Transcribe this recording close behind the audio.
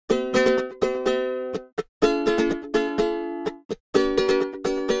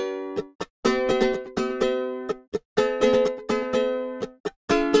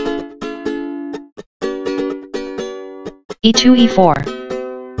e2 e4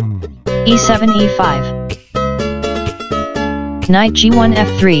 e7 e5 knight g1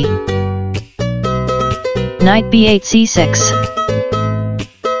 f3 knight b8 c6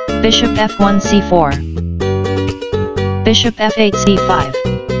 bishop f1 c4 bishop f8 c5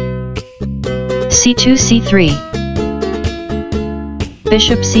 c2 c3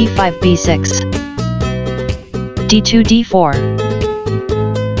 bishop c5 b6 d2 d4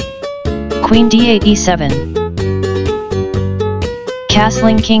 queen d8 e7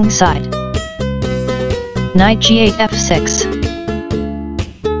 castling king side knight g8 f6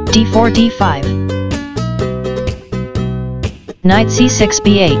 d4 d5 knight c6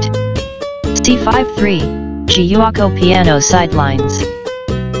 b8 c5 3 Gyuako piano sidelines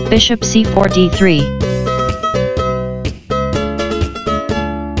bishop c4 d3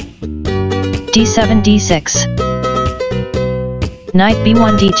 d7 d6 knight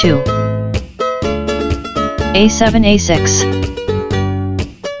b1 d2 a7 a6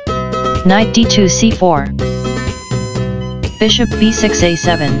 knight d2 c4 bishop b6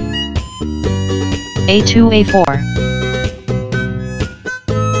 a7 a2 a4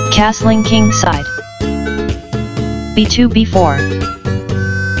 castling king side b2 b4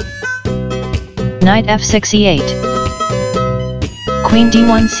 knight f6 e8 queen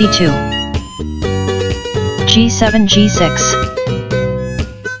d1 c2 g7 g6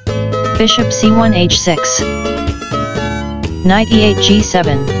 bishop c1 h6 knight e8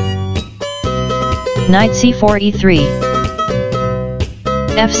 g7 knight c4 e3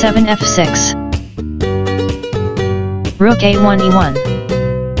 f7 f6 rook a1 e1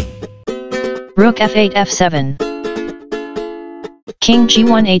 rook f8 f7 king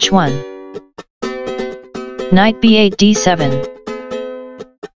g1 h1 knight b8 d7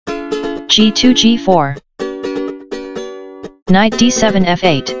 g2 g4 knight d7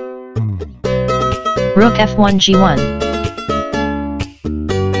 f8 rook f1 g1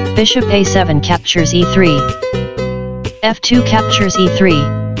 bishop a7 captures e3 f2 captures e3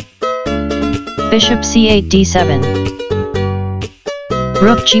 bishop c8 d7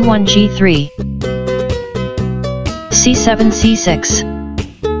 rook g1 g3 c7 c6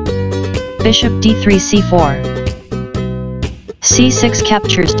 bishop d3 c4 c6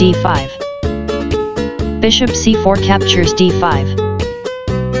 captures d5 bishop c4 captures d5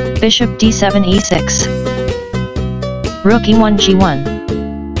 bishop d7 e6 rook e1 g1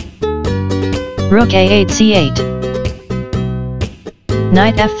 rook a8 c8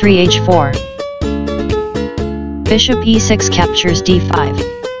 knight f3 h4 bishop e6 captures d5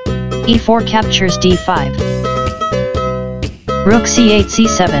 e4 captures d5 rook c8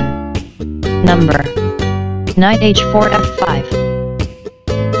 c7 number knight h4 f5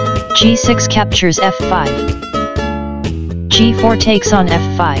 g6 captures f5 g4 takes on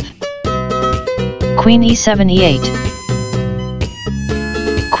f5 queen e7 e8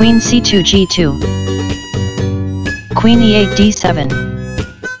 queen c2 g2 queen e8 d7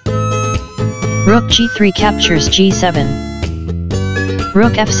 rook g3 captures g7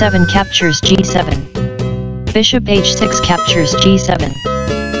 rook f7 captures g7 bishop h6 captures g7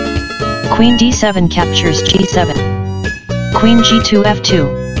 queen d7 captures g7 queen g2 f2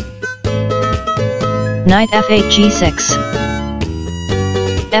 knight f8 g6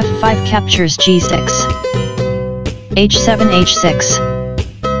 f5 captures g6 h7 h6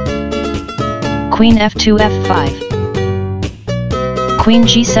 queen f2 f5 queen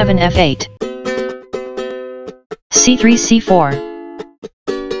g7 f8 c3 c4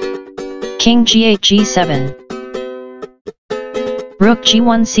 king g8 g7 rook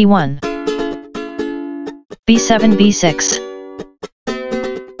g1 c1 b7 b6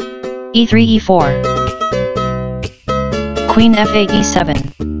 e3 e4 queen f8 e7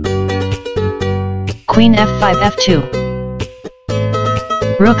 queen f5 f2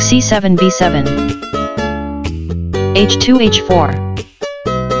 rook c7 b7 h2 h4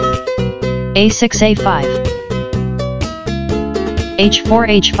 a6 a5 h4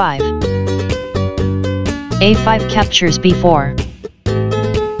 h5 a5 captures b4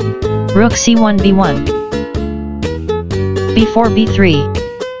 rook c1 b1 b4 b3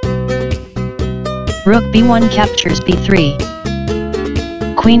 rook b1 captures b3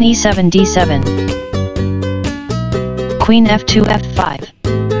 queen e7 d7 queen f2 f5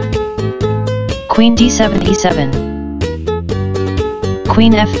 queen d7 e7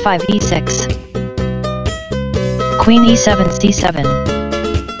 queen f5 e6 queen e7 c7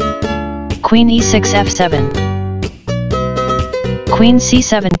 queen e6 f7 queen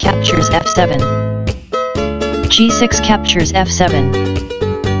c7 captures f7 g6 captures f7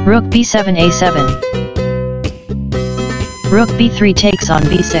 rook b7 a7 rook b3 takes on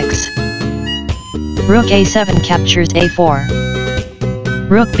b6 Rook a7 captures a4.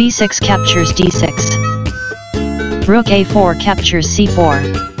 Rook b6 captures d6. Rook a4 captures c4.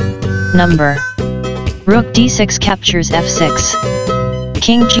 Number. Rook d6 captures f6.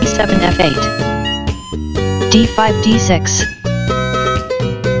 King g7 f8. d5 d6.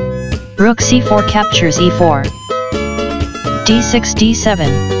 Rook c4 captures e4. d6 d7.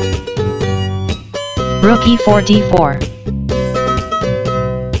 Rook e4 d4.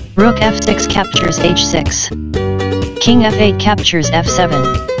 Rook f6 captures h6. King f8 captures f7.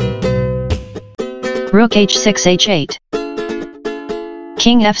 Rook h6 h8.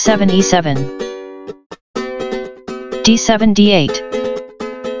 King f7 e7. d7 d8.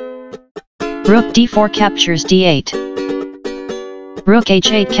 Rook d4 captures d8. Rook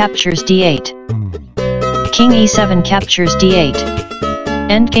h8 captures d8. King e7 captures d8.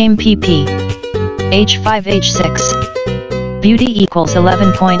 Endgame pp. h5 h6. Beauty equals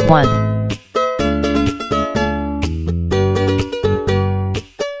 11.1.